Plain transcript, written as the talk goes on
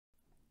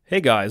Hey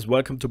guys,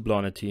 welcome to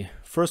BLONITY.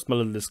 First, my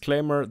little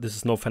disclaimer, this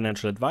is no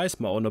financial advice,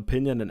 my own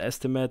opinion and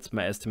estimates.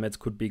 My estimates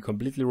could be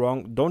completely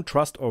wrong. Don't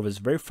trust, always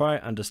verify,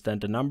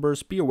 understand the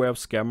numbers, be aware of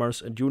scammers,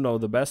 and you know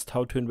the best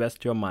how to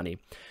invest your money.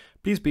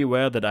 Please be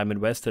aware that I'm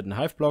invested in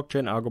Hive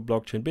Blockchain, Argo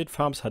Blockchain,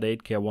 Bitfarms,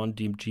 H8K1,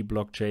 Dmg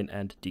Blockchain,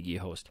 and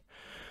Digihost.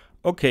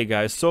 Okay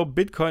guys, so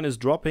Bitcoin is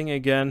dropping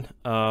again.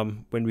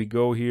 When we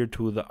go here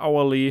to the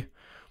hourly,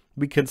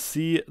 we can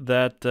see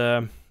that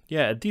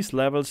at these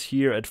levels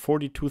here at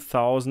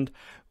 42,000,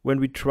 when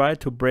we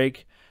tried to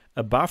break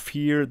above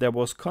here, there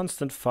was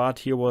constant FUD.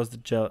 Here was the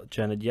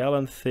Janet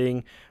Yellen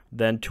thing,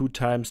 then 2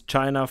 times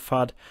China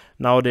FUD.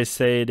 Now they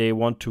say they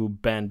want to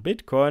ban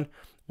Bitcoin.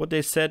 What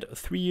they said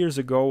 3 years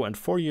ago and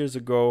 4 years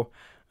ago,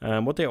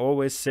 what they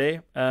always say,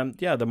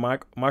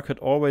 the market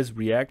always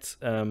reacts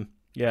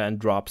and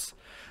drops.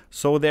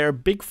 So there are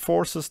big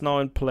forces now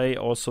in play.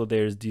 Also,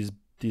 there's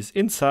this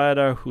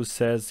insider who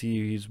says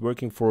he's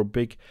working for a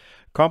big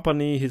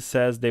company. He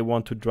says they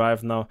want to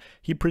drive now.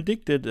 He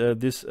predicted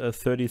this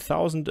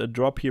 30,000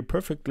 drop here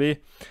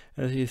perfectly.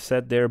 He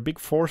said there are big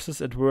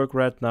forces at work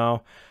right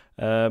now.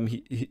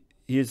 He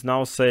is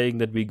now saying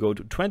that we go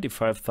to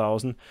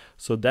 25,000.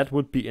 So that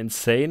would be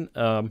insane.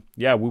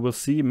 We will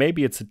see.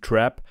 Maybe it's a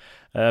trap.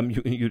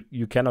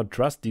 You cannot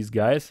trust these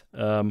guys.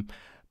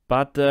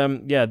 But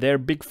there are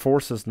big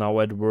forces now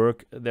at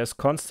work. There's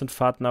constant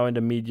FUD now in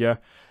the media.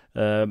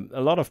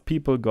 A lot of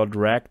people got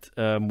wrecked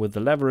with the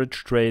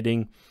leverage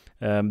trading.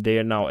 They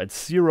are now at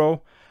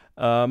 0.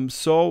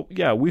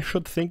 We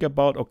should think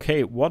about,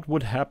 okay, what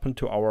would happen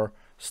to our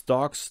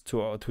stocks,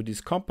 to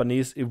these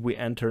companies if we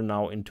enter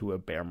now into a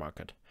bear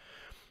market.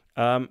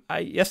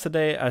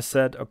 Yesterday I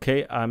said,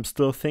 okay, I'm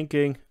still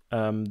thinking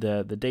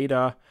the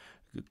data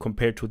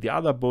compared to the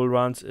other bull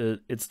runs,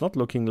 it's not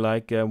looking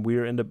like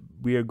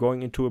we are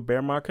going into a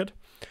bear market,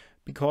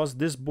 because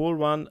this bull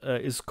run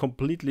is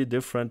completely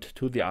different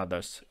to the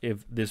others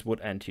if this would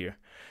end here.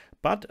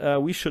 But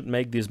we should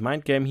make this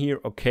mind game here.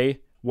 Okay,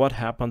 what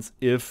happens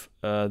if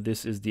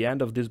this is the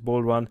end of this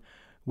bull run,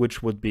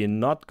 which would be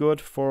not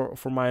good for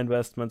my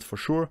investments for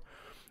sure.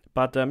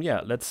 But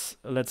let's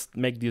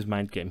make this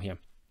mind game here.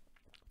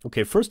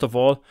 Okay, first of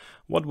all,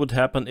 what would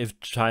happen if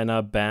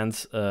China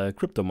bans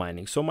crypto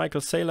mining? So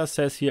Michael Saylor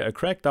says here, a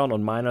crackdown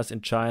on miners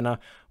in China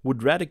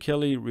would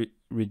radically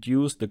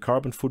reduce the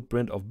carbon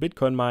footprint of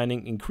Bitcoin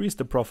mining, increase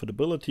the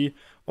profitability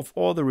of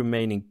all the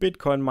remaining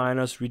Bitcoin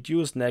miners,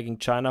 reduce nagging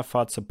China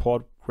FUD,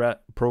 support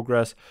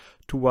progress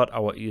toward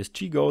our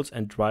ESG goals,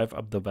 and drive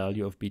up the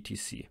value of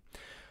BTC.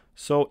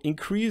 So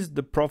increase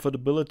the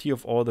profitability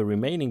of all the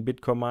remaining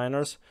Bitcoin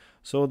miners.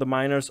 So the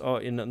miners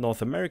are in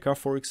North America,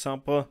 for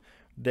example.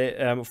 They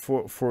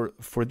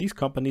for these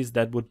companies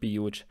that would be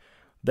huge.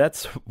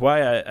 That's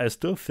why I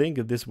still think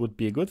this would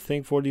be a good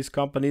thing for these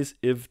companies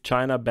if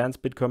China bans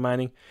Bitcoin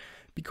mining,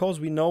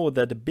 because we know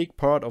that a big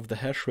part of the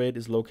hash rate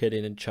is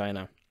located in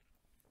China.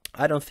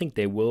 I don't think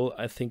they will.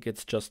 I think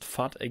it's just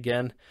FUD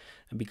again,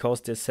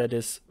 because they said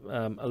this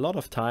a lot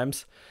of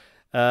times.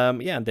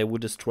 And they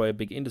would destroy a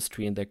big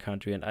industry in their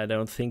country, and I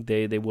don't think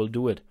they will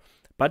do it.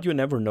 But you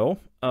never know.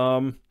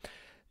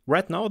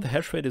 Right now the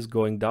hash rate is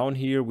going down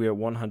here. We are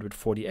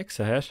 140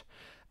 exahash,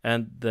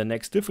 and the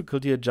next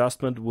difficulty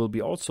adjustment will be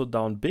also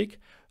down big.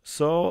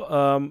 So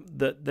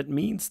that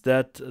means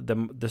that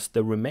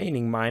the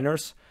remaining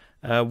miners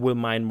will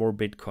mine more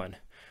Bitcoin.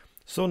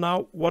 So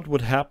now what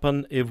would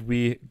happen if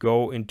we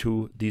go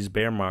into this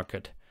bear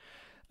market?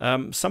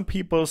 Some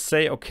people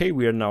say, okay,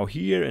 we are now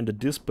here in the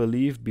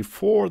disbelief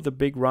before the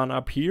big run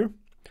up here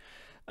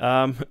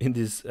in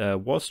this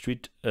Wall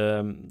Street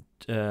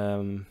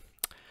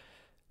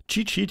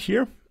cheat sheet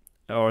here.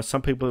 Or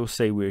some people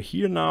say we're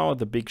here now,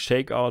 the big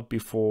shakeout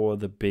before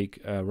the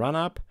big run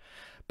up.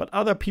 But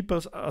other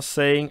people are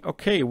saying,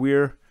 okay,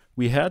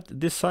 we had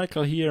this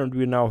cycle here and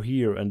we're now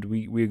here, and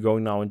we're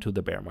going now into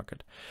the bear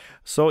market.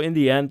 So in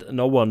the end,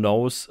 no one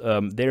knows.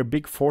 There are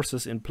big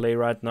forces in play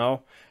right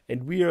now,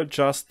 and we are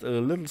just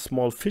little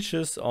small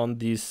fishes on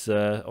this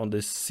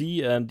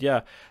sea.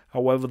 And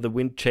however the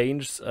wind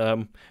changes,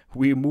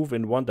 we move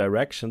in one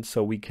direction,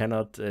 so we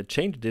cannot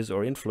change this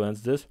or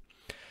influence this.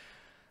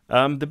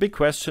 The big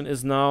question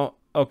is now,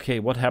 okay,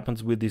 what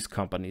happens with these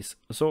companies?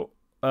 So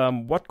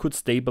what could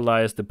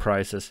stabilize the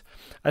prices?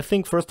 I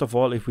think first of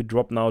all, if we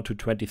drop now to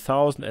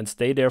 20,000 and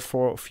stay there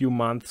for a few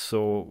months,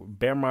 so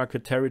bear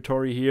market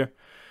territory here,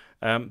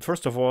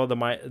 first of all,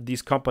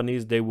 these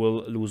companies, they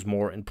will lose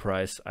more in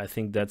price. I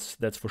think that's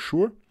for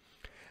sure.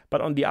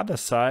 But on the other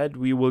side,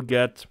 we will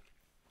get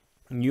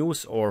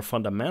news or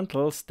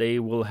fundamentals. They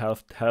will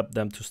help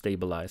them to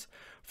stabilize.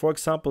 For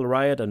example,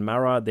 Riot and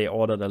Mara, they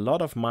ordered a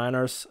lot of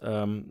miners.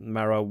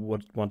 Mara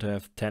would want to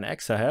have 10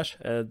 exahash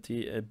at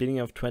the beginning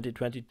of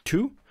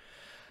 2022.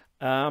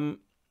 They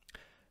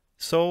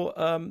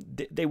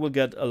will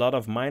get a lot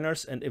of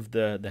miners, and if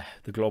the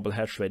global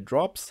hash rate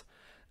drops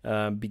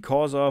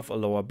because of a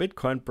lower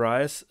Bitcoin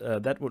price,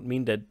 that would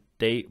mean that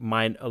they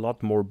mine a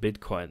lot more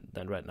Bitcoin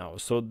than right now.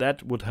 So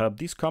that would help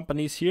these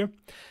companies here.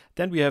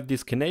 Then we have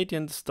these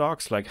Canadian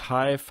stocks like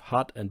Hive,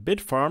 HUD, and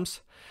Bitfarms.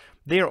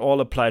 They are all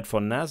applied for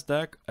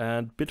NASDAQ,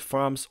 and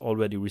Bitfarms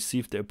already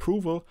received the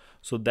approval,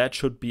 so that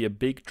should be a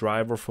big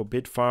driver for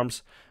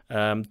Bitfarms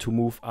to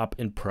move up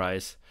in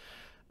price.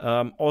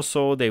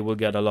 Also, they will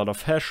get a lot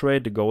of hash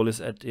rate. The goal is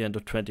at the end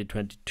of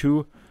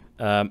 2022,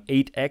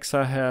 8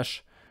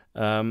 exahash.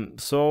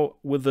 So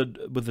with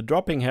the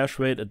dropping hash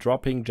rate, a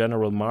dropping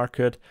general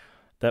market,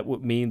 that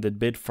would mean that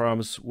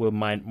Bitfarms will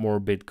mine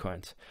more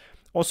Bitcoins.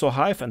 Also,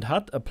 Hive and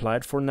HUD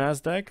applied for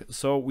NASDAQ,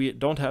 so we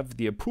don't have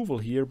the approval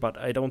here, but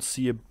I don't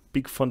see a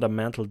big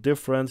fundamental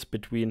difference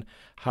between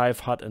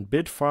Hive, HUD and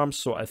Bitfarms,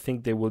 so I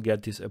think they will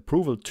get this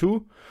approval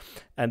too,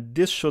 and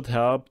this should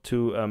help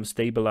to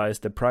stabilize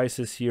the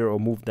prices here or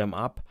move them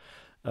up.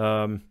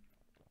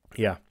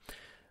 Yeah.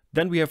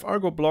 Then we have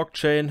Argo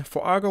Blockchain.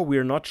 For Argo,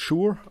 we're not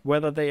sure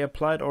whether they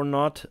applied or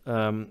not,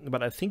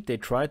 but I think they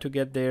tried to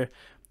get there.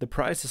 The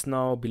price is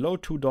now below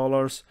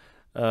 $2,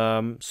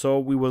 so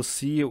we will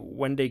see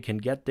when they can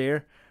get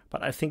there.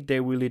 But I think they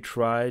really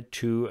try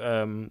to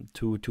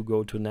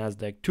go to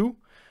NASDAQ too,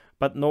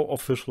 but no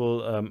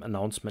official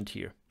announcement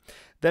here.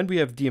 Then we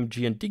have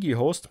Dmg and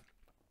Digihost.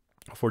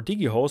 For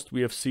Digihost,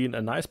 we have seen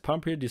a nice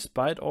pump here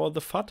despite all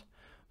the FUD.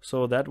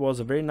 So that was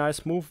a very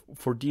nice move.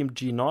 For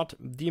DMG not.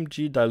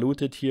 DMG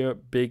diluted here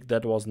big.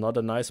 That was not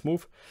a nice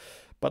move.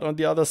 But on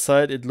the other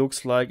side, it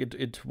looks like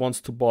it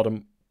wants to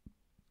bottom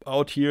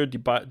out here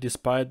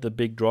despite the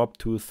big drop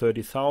to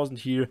 30,000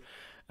 here.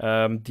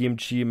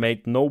 DMG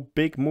made no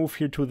big move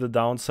here to the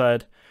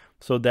downside.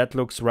 So that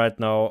looks right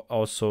now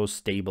also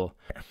stable.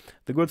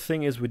 The good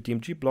thing is with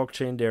Dmg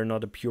blockchain, they're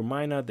not a pure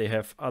miner. They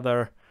have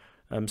other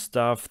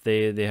stuff.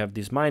 They have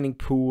this mining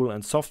pool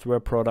and software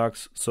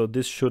products. So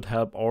this should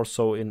help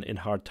also in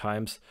hard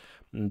times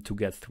to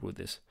get through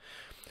this.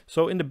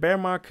 So in the bear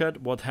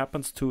market, what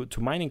happens to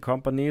mining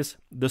companies?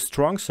 The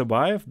strong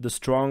survive, the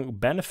strong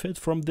benefit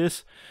from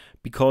this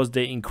because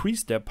they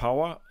increase their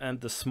power,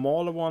 and the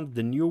smaller ones,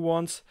 the new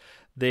ones,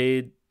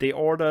 they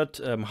ordered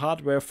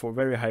hardware for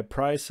very high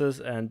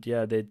prices, and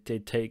yeah, they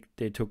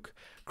took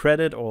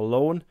credit or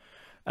loan.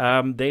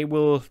 They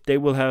will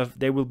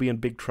be in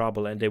big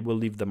trouble, and they will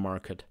leave the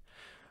market.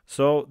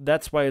 So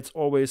that's why it's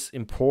always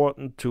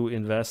important to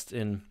invest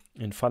in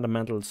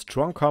fundamental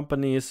strong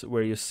companies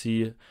where you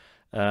see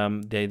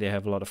they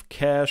have a lot of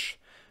cash.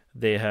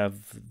 They have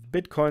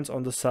Bitcoins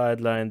on the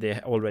sideline. They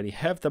already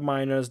have the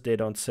miners. They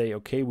don't say,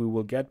 okay, we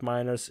will get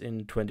miners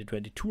in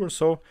 2022 or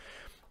so.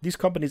 These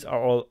companies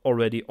are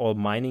already all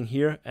mining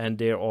here, and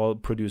they're all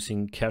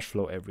producing cash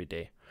flow every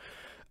day.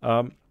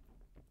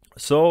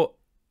 So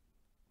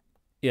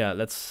yeah,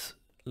 let's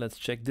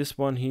check this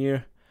one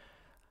here.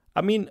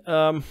 I mean,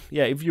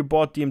 yeah, if you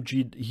bought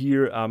DMG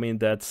here, I mean,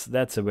 that's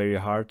a very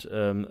hard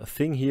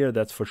thing here,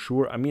 that's for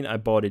sure. I mean, I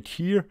bought it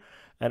here,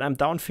 and I'm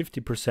down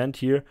 50%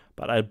 here,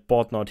 but I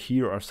bought not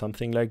here or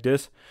something like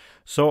this.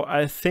 So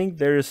I think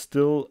there is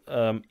still,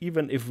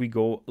 even if we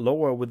go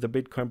lower with the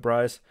Bitcoin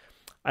price,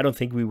 I don't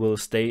think we will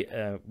stay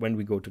when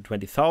we go to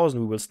 20,000,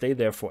 we will stay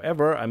there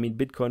forever. I mean,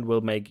 Bitcoin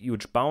will make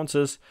huge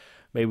bounces.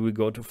 Maybe we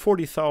go to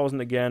 40,000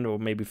 again, or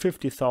maybe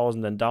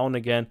 50,000 and down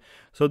again.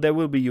 So there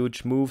will be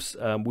huge moves.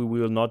 We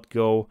will not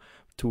go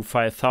to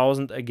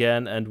 5,000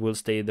 again and we'll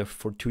stay there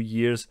for 2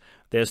 years.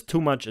 There's too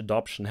much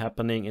adoption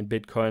happening in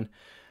Bitcoin.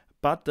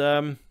 But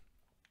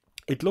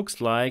it looks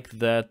like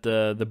that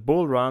the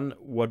bull run,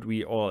 what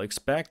we all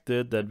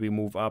expected, that we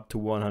move up to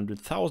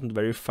 100,000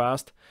 very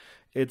fast,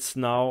 it's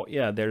now,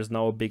 yeah, there's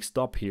now a big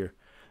stop here.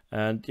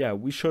 And yeah,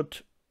 we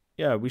should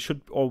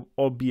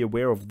all be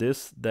aware of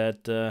this,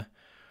 that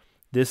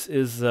this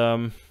is,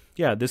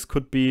 yeah, this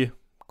could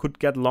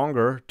get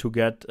longer to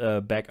get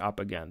back up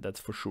again, that's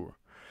for sure.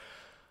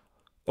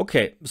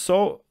 Okay,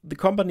 so the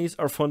companies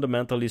are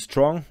fundamentally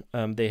strong.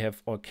 They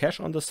have all cash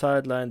on the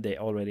sideline. They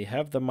already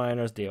have the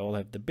miners. They all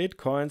have the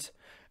Bitcoins.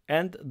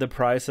 And the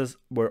prices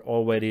were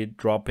already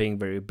dropping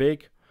very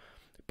big.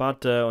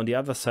 But on the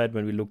other side,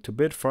 when we look to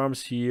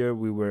Bitfarms here,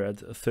 we were at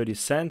 30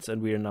 cents and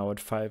we are now at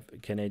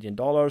 5 Canadian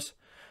dollars.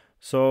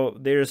 So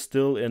they're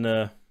still in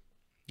a,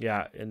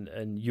 yeah, in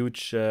a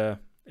huge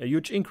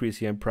increase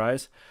here in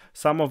price.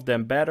 Some of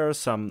them better,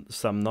 some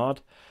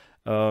not.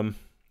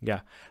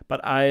 Yeah,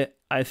 but I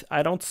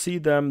don't see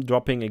them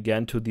dropping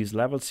again to these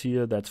levels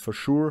here, that's for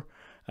sure.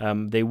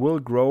 They will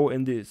grow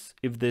in this,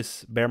 if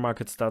this bear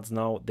market starts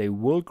now, they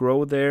will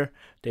grow there.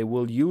 They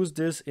will use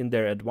this in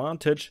their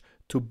advantage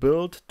to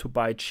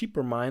buy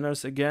cheaper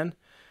miners again,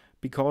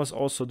 because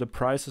also the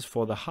prices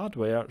for the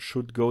hardware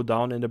should go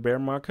down in the bear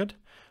market.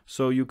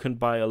 So you can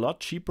buy a lot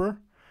cheaper.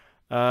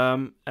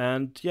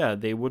 And yeah,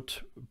 they would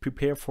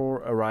prepare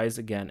for a rise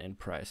again in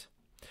price.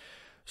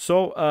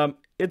 So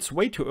it's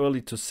way too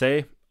early to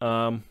say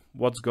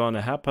what's going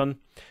to happen.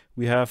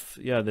 We have,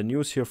 yeah, the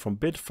news here from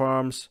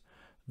Bitfarms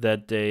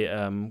that they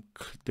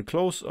the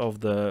close of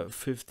the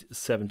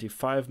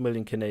 75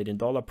 million Canadian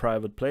dollar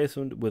private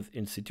placement with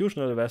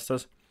institutional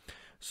investors.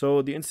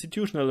 So the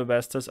institutional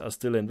investors are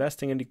still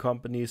investing in the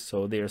companies,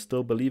 so they are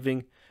still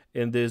believing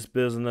in this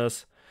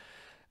business.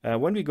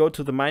 When we go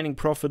to the mining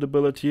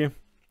profitability,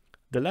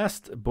 The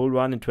last bull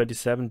run in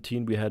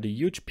 2017, we had a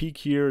huge peak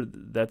here.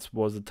 That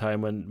was the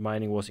time when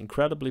mining was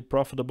incredibly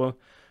profitable.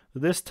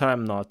 This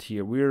time not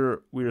here.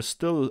 We're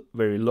still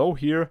very low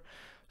here.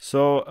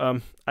 So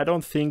I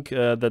don't think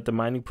that the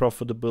mining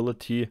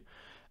profitability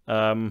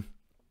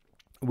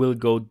will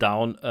go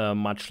down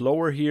much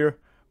lower here.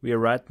 We are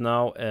right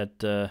now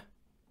at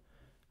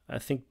I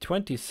think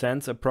 20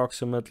 cents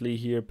approximately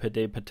here per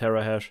day per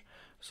terahash.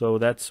 So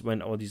that's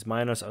when all these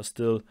miners are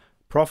still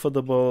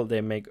profitable.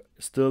 They make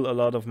still a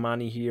lot of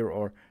money here,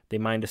 or they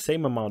mine the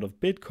same amount of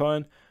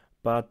Bitcoin,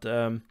 but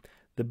the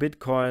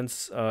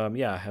Bitcoins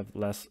have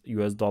less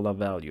US dollar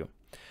value.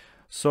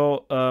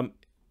 So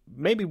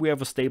maybe we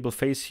have a stable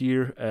phase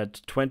here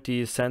at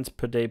 20 cents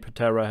per day per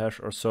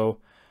terahash or so.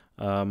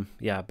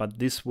 But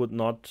this would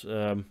not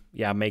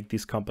make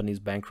these companies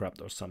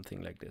bankrupt or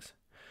something like this.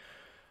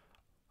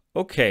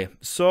 Okay,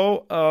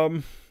 so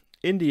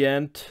in the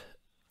end,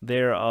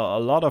 there are a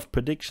lot of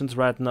predictions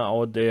right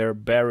now out there,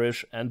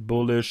 bearish and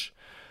bullish.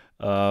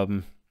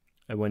 And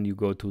when you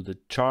go to the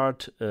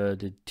chart,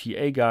 the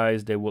TA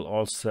guys, they will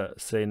also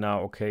say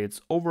now, okay, it's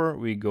over.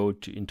 We go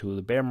into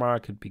the bear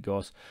market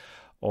because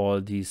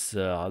all these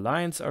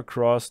lines are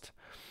crossed.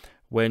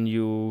 When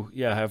you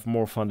have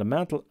more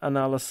fundamental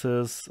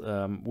analysis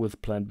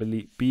with Plan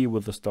B,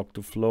 with the stock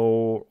to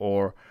flow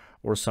or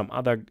some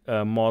other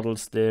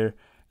models there,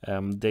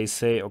 they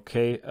say,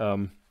 okay,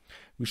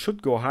 we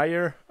should go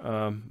higher.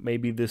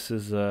 Maybe this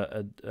is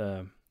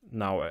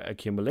now an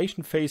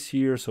accumulation phase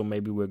here, so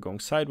maybe we're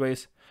going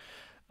sideways.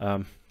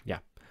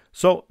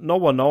 So no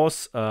one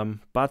knows,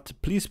 but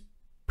please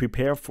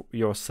prepare for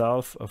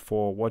yourself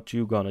for what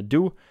you're gonna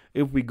do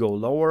if we go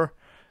lower.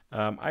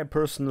 I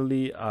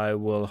personally, I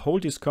will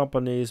hold these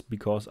companies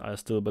because I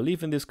still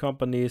believe in these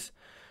companies.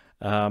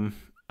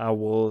 I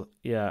will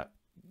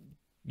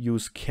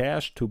use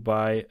cash to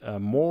buy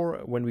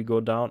more when we go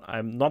down.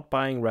 I'm not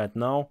buying right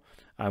now.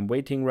 I'm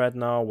waiting right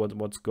now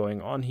what's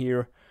going on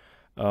here.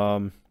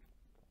 And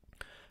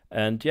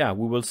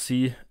we will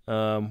see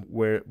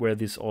where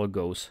this all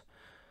goes.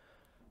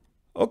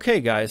 Okay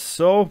guys,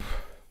 so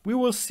we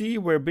will see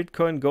where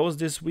Bitcoin goes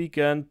this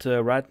weekend.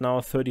 Right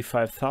now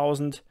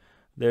 35,000.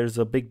 There's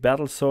a big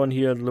battle zone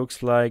here, it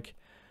looks like.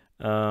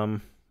 At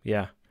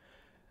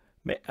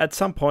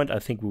some point I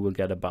think we will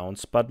get a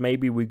bounce, but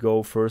maybe we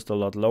go first a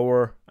lot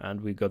lower and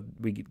we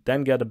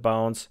then get a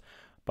bounce.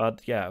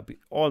 But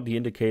all the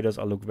indicators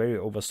look very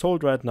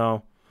oversold right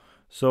now,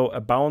 so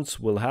a bounce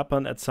will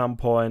happen at some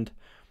point.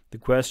 The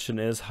question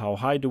is, how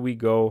high do we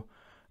go?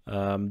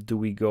 Do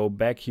we go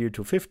back here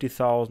to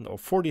 50,000 or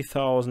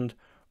 40,000,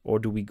 or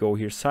do we go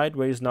here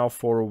sideways now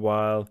for a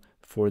while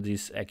for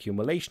this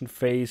accumulation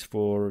phase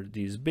for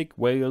these big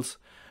whales?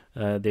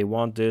 They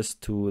want this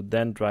to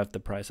then drive the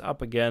price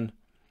up again.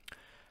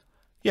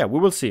 We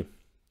will see.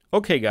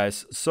 Okay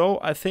guys, so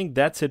I think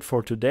that's it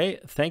for today.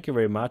 Thank you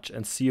very much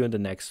and see you in the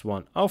next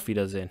one. Auf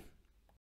Wiedersehen.